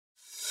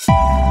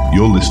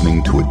You're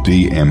listening to a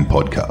DM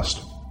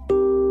podcast.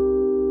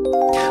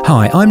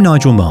 Hi, I'm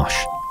Nigel Marsh.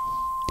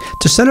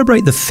 To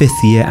celebrate the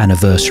 5th year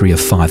anniversary of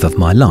 5 of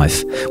My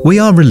Life, we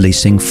are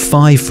releasing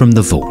 5 from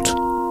the Vault,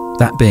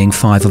 that being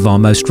 5 of our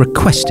most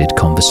requested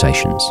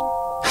conversations.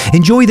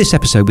 Enjoy this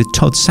episode with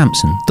Todd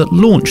Sampson that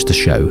launched the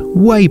show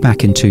way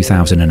back in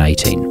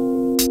 2018.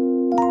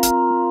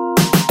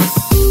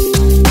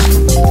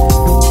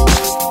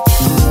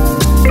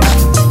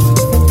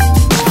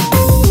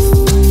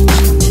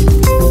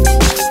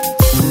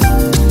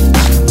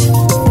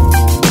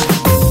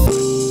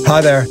 Hi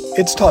there,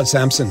 it's Todd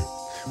Sampson.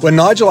 When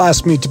Nigel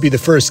asked me to be the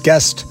first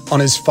guest on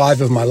his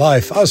 5 of My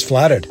Life, I was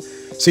flattered.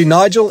 See,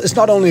 Nigel is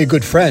not only a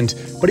good friend,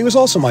 but he was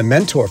also my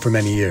mentor for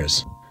many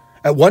years.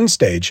 At one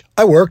stage,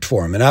 I worked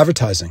for him in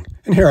advertising,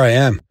 and here I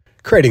am,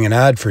 creating an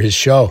ad for his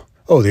show,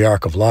 Oh, The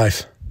Arc of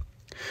Life.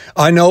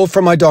 I know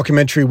from my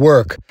documentary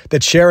work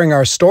that sharing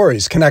our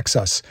stories connects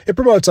us. It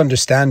promotes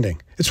understanding.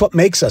 It's what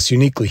makes us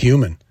uniquely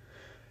human.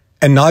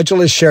 And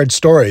Nigel has shared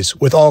stories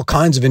with all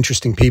kinds of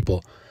interesting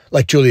people,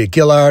 like Julia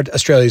Gillard,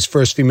 Australia's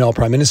first female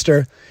Prime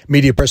Minister,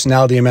 media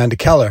personality Amanda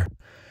Keller,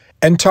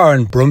 and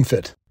Taryn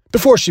Brumfitt,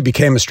 before she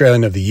became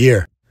Australian of the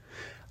Year.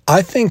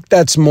 I think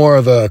that's more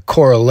of a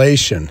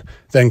correlation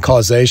than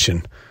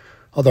causation,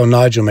 although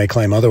Nigel may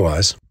claim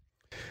otherwise.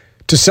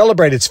 To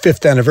celebrate its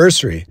 5th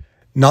anniversary,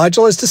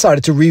 Nigel has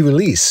decided to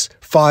re-release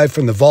 5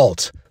 from the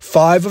Vault,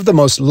 5 of the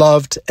most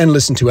loved and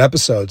listened to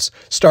episodes,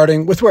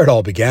 starting with where it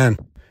all began,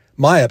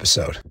 my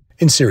episode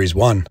in Series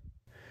 1.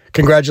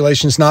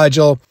 Congratulations,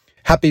 Nigel.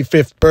 Happy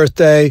 5th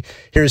birthday.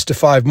 Here's to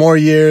 5 more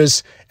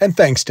years. And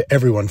thanks to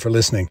everyone for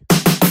listening.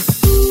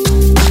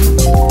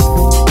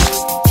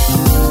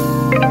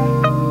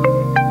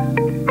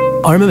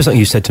 I remember something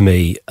you said to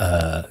me,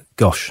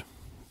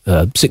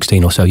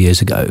 16 or so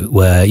years ago,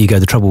 where you go,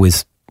 the trouble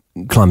with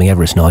climbing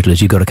Everest, Nigel,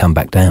 is you've got to come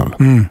back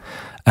down.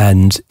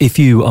 And if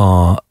you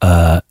are...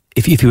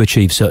 If you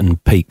achieve certain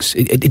peaks,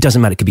 it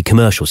doesn't matter. It could be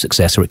commercial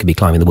success or it could be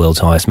climbing the world's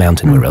highest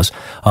mountain or wherever else.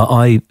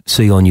 I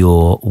see on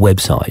your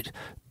website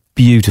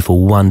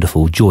beautiful,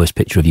 wonderful, joyous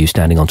picture of you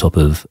standing on top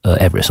of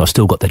Everest. I've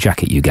still got the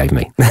jacket you gave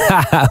me.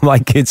 My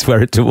kids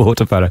wear it to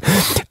water polo.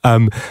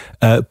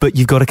 But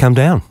you've got to come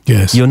down.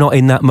 Yes. You're not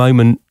in that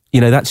moment. You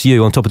know, that's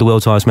you on top of the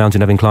world's highest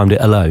mountain having climbed it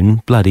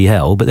alone. Bloody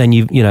hell. But then,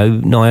 you know,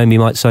 Naomi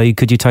might say,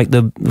 could you take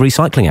the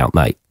recycling out,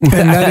 mate?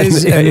 And that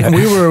is, and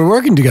we were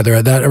working together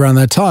around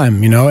that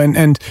time, you know,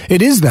 and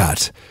it is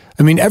that.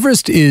 I mean,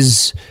 Everest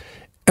is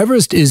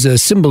a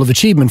symbol of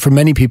achievement for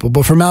many people,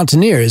 but for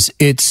mountaineers,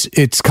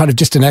 it's kind of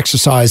just an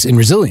exercise in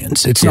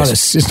resilience. It's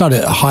not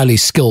a highly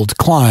skilled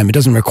climb. It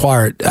doesn't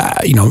require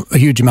a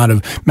huge amount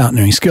of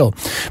mountaineering skill.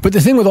 But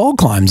the thing with all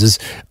climbs is,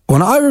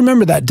 when I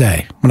remember that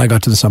day when I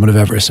got to the summit of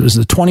Everest, it was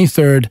the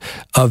 23rd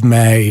of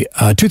May,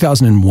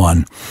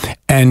 2001,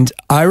 and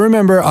I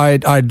remember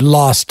I'd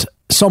lost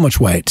so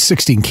much weight,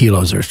 16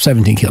 kilos or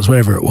 17 kilos,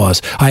 whatever it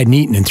was. I hadn't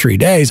eaten in 3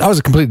 days. I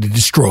was completely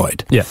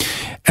destroyed. Yeah.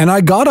 And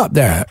I got up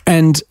there,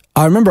 and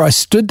I remember I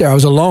stood there. I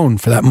was alone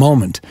for that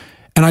moment,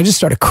 and I just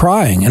started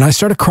crying. And I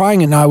started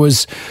crying, and I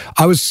was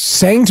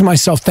saying to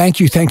myself, "Thank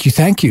you, thank you,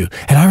 thank you."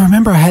 And I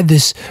remember I had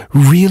this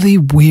really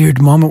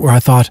weird moment where I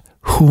thought,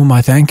 "Who am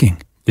I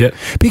thanking?" Yeah.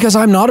 Because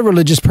I'm not a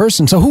religious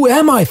person, so who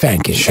am I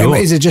thanking? Sure.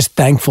 Is it just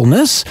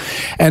thankfulness?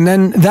 And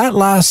then that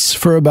lasts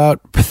for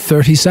about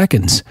 30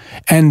 seconds,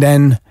 and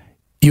then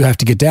you have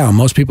to get down.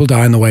 Most people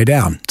die on the way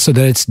down, so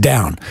that it's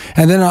down.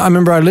 And then I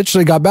remember I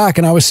literally got back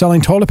and I was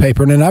selling toilet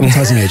paper in an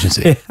advertising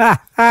agency.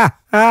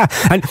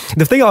 And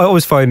the thing I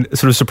always find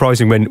sort of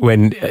surprising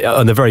when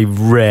on the very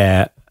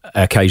rare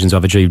occasions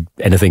I've achieved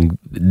anything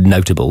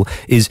notable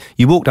is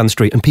you walk down the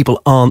street and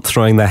people aren't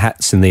throwing their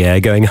hats in the air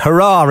going,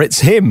 hurrah, it's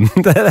him.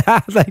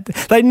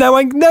 No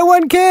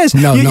one cares.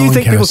 No you one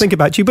think cares. People think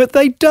about you, but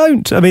they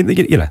don't. I mean,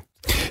 you know.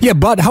 Yeah,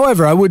 but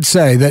however, I would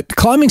say that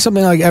climbing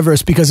something like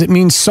Everest, because it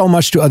means so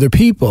much to other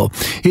people,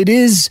 it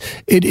is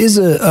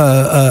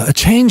a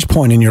change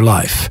point in your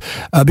life.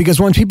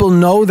 Because when people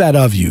know that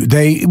of you,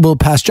 they will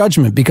pass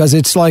judgment, because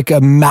it's like a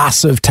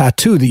massive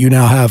tattoo that you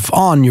now have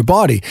on your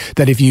body.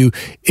 That if you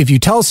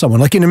tell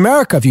someone, like in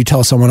America, if you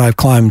tell someone I've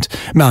climbed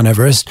Mount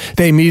Everest,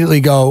 they immediately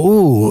go,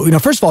 ooh. You know,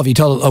 first of all, if you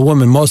tell a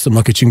woman, most of them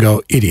look at you and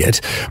go, idiot.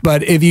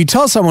 But if you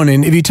tell someone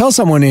in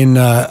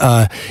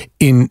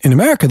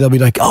America, they'll be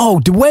like,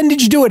 oh, when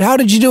did you do it? How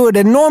did you do it?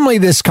 And normally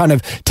this kind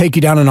of take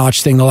you down a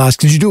notch thing, they'll ask,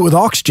 did you do it with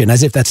oxygen?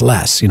 As if that's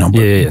less,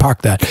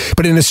 park that.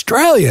 But in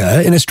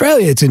Australia,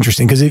 it's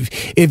interesting, because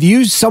if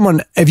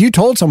you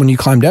told someone you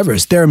climbed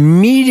Everest, their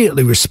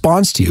immediately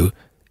response to you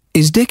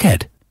is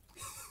dickhead.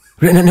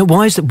 No,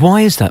 why is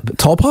that?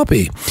 Tall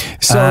poppy.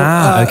 So,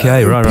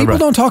 okay, right. People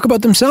don't talk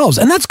about themselves,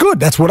 and that's good.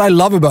 That's what I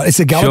love about it. It's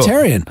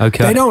egalitarian. Sure.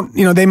 Okay. They don't,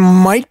 they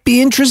might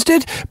be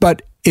interested,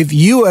 but if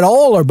you at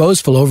all are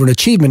boastful over an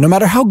achievement, no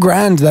matter how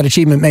grand that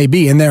achievement may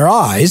be in their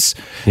eyes,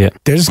 they're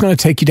just going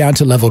to take you down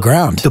to level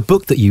ground. The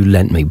book that you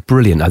lent me,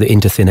 brilliant, either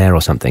Into Thin Air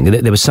or something.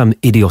 There was some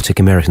idiotic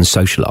American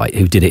socialite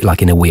who did it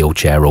like in a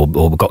wheelchair or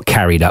got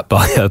carried up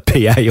by a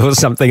PA or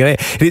something. And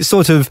it's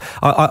sort of,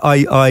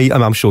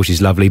 I'm sure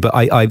she's lovely, but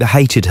I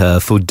hated her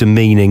for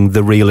demeaning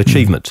the real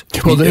achievement.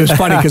 Well, it was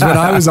funny because when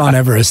I was on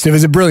Everest, it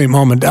was a brilliant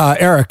moment.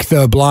 Eric,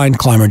 the blind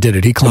climber, did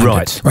it. He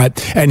climbed it,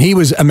 right? And he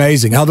was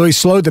amazing. Although he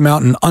slowed the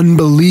mountain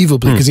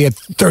unbelievably because he had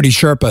 30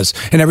 Sherpas,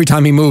 and every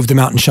time he moved, the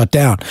mountain shut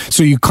down.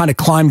 So you kind of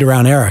climbed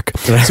around Eric.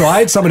 So I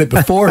had summited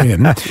before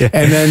him, and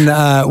then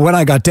when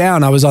I got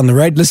down, I was on the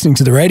listening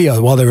to the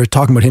radio while they were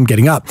talking about him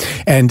getting up,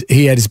 and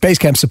he had his base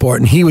camp support,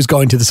 and he was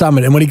going to the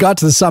summit. And when he got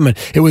to the summit,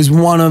 it was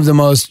one of the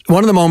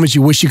moments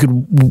you wish you could,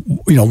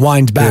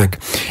 wind back.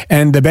 Yeah.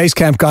 And the base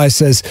camp guy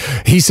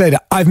he said,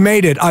 "I've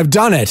made it, I've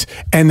done it,"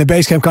 and the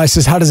base camp guy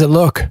says, "How does it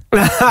look?"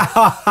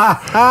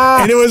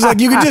 And it was like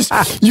you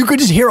could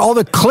just hear all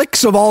the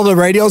clicks of all the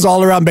radios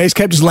all around base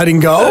camp just letting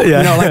go.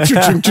 Like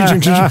and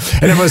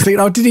everyone's thinking,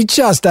 "Oh, did he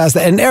just ask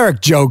that?" And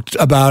Eric joked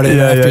about it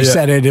after he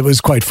said it. It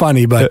was quite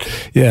funny, but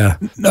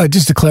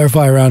just to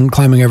clarify around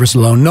climbing Everest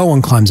alone, no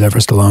one climbs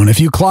Everest alone. If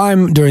you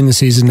climb during the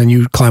season, then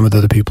you climb with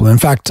other people. In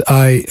fact,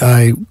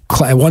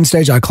 at one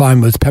stage I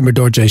climbed with Pemba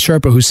Dorje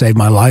Sherpa, who saved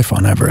my life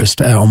on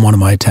Everest on one of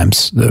my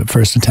attempts, the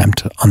first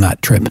attempt on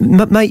that trip.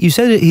 Mate, you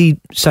said that he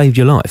saved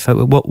your life.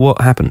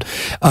 What happened?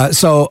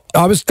 So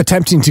I was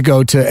attempting to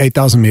go to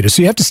 8,000 meters.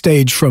 So you have to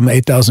stage from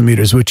 8,000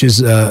 meters, which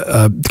is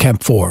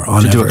Camp 4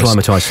 on Everest. To do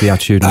acclimatise to the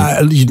altitude?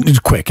 It's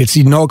quick. It's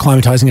no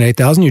acclimatising at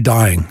 8,000. You're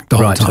dying the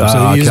whole time.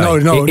 So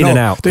there's no in and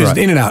out. There's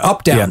in and out,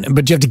 up, down.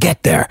 But you have to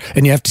get there,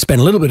 and you have to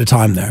spend a little bit of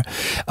time there.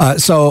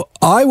 So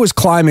I was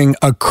climbing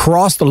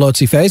across the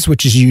Lhotse face,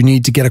 which is you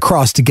need to get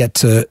across to get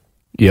to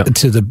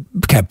the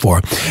Camp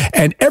 4.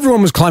 And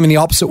everyone was climbing the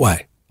opposite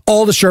way.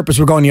 All the Sherpas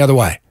were going the other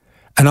way.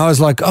 And I was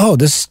like, oh,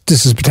 this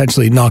is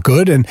potentially not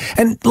good, and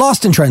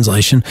lost in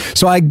translation.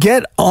 So I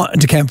get on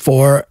to Camp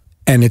 4,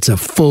 and it's a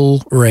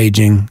full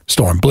raging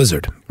storm,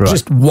 blizzard,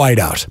 just white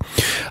out.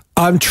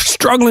 I'm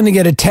struggling to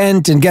get a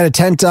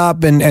tent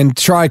up and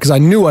try, because I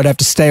knew I'd have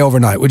to stay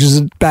overnight, which is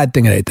a bad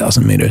thing at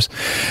 8,000 meters.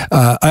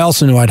 I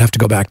also knew I'd have to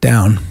go back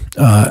down,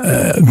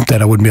 that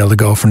I wouldn't be able to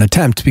go for an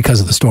attempt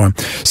because of the storm.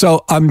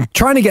 So I'm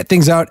trying to get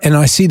things out, and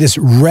I see this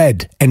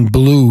red and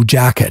blue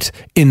jacket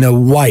in the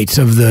white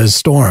of the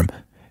storm.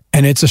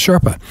 And it's a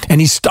Sherpa,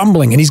 and he's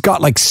stumbling, and he's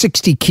got like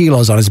 60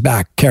 kilos on his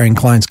back carrying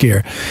client's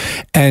gear.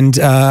 And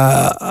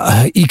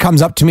he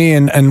comes up to me,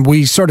 and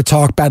we sort of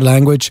talk bad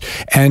language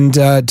and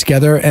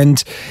together,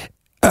 and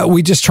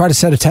we just try to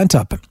set a tent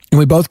up. And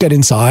we both get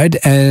inside,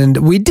 and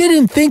we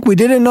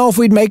didn't know if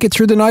we'd make it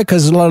through the night,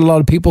 because a lot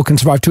of people can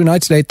survive 2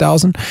 nights at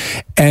 8,000.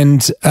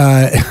 And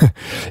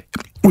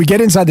we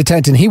get inside the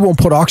tent, and he won't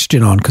put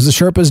oxygen on, because the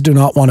Sherpas do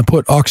not want to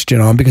put oxygen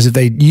on, because if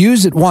they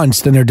use it once,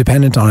 then they're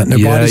dependent on it, and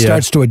their body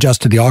starts to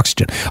adjust to the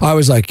oxygen. I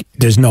was like,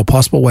 there's no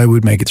possible way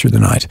we'd make it through the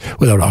night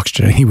without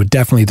oxygen. He would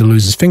definitely either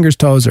lose his fingers,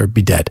 toes, or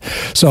be dead.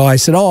 So I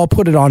said, I'll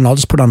put it on. I'll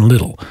just put on a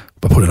little.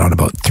 But put it on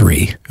about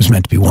 3. It was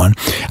meant to be 1.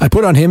 I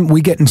put on him. We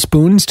get in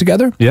spoons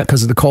together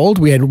because of the cold.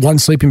 We had one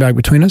sleeping bag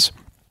between us.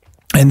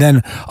 And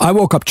then I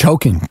woke up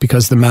choking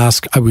because the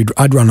mask,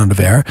 I'd run out of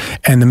air,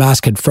 and the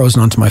mask had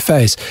frozen onto my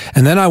face.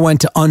 And then I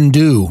went to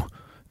undo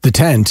the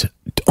tent,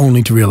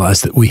 only to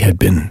realize that we had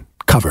been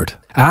covered.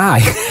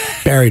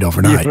 Buried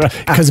overnight.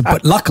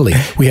 But luckily,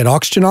 we had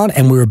oxygen on,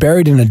 and we were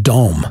buried in a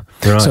dome.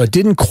 Right. So it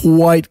didn't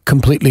quite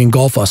completely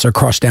engulf us or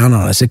crush down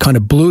on us. It kind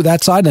of blew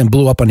that side and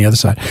blew up on the other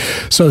side.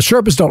 So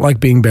Sherpas don't like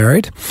being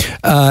buried,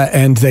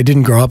 and they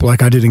didn't grow up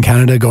like I did in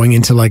Canada, going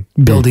into like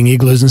building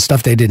igloos and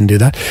stuff. They didn't do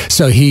that.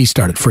 So he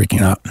started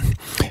freaking out.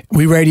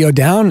 We radioed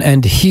down,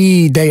 and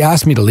they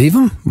asked me to leave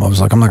him. I was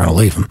like, I'm not going to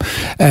leave him.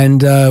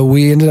 And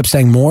we ended up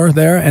staying more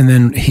there, and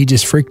then he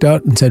just freaked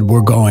out and said,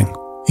 we're going.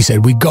 He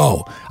said, we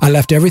go. I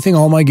left everything,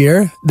 all my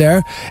gear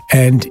there,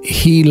 and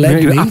he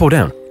led me. Up or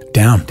down?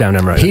 Down. Down,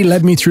 right. He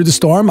led me through the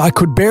storm. I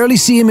could barely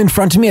see him in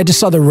front of me. I just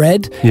saw the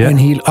red,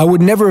 and I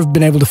would never have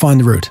been able to find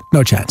the route.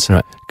 No chance.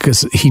 Right.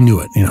 Because he knew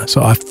it,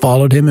 So I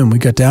followed him, and we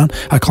got down.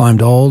 I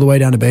climbed all the way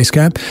down to base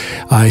camp.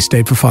 I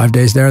stayed for 5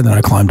 days there, and then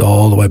I climbed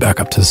all the way back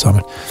up to the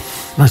summit.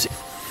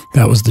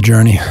 That was the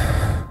journey.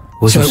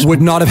 It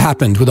would not have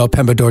happened without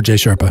Pemba Dorje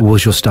Sherpa.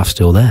 Was your stuff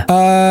still there?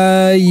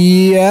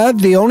 Yeah.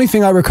 The only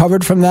thing I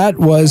recovered from that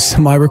was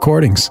my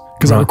recordings,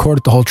 because I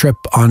recorded the whole trip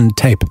on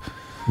tape.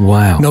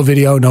 Wow. No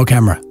video, no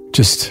camera,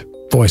 just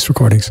voice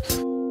recordings.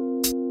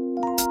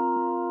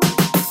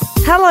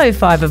 Hello,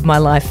 Five of My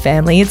Life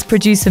family. It's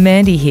producer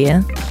Mandy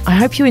here. I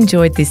hope you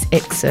enjoyed this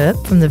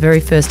excerpt from the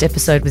very first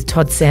episode with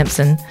Todd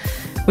Sampson.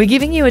 We're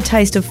giving you a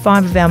taste of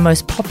 5 of our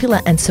most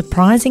popular and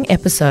surprising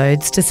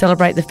episodes to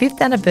celebrate the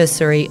 5th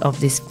anniversary of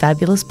this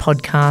fabulous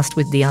podcast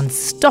with the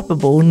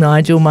unstoppable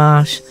Nigel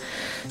Marsh.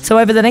 So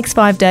over the next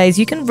 5 days,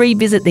 you can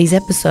revisit these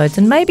episodes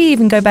and maybe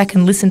even go back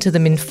and listen to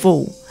them in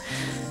full.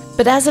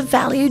 But as a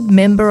valued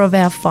member of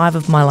our 5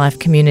 of My Life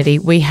community,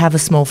 we have a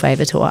small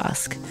favour to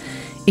ask.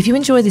 If you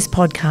enjoy this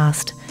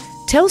podcast,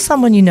 Tell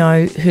someone you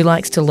know who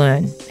likes to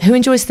learn, who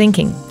enjoys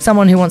thinking,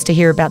 someone who wants to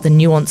hear about the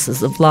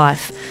nuances of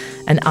life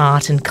and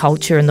art and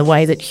culture and the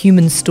way that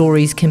human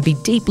stories can be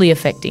deeply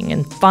affecting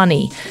and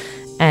funny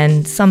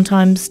and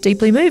sometimes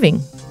deeply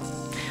moving.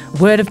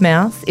 Word of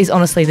mouth is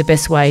honestly the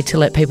best way to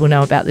let people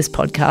know about this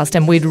podcast,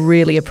 and we'd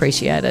really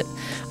appreciate it.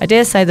 I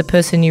dare say the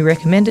person you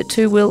recommend it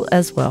to will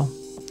as well.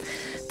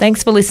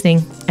 Thanks for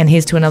listening, and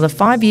here's to another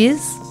 5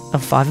 years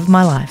of 5 of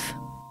my life.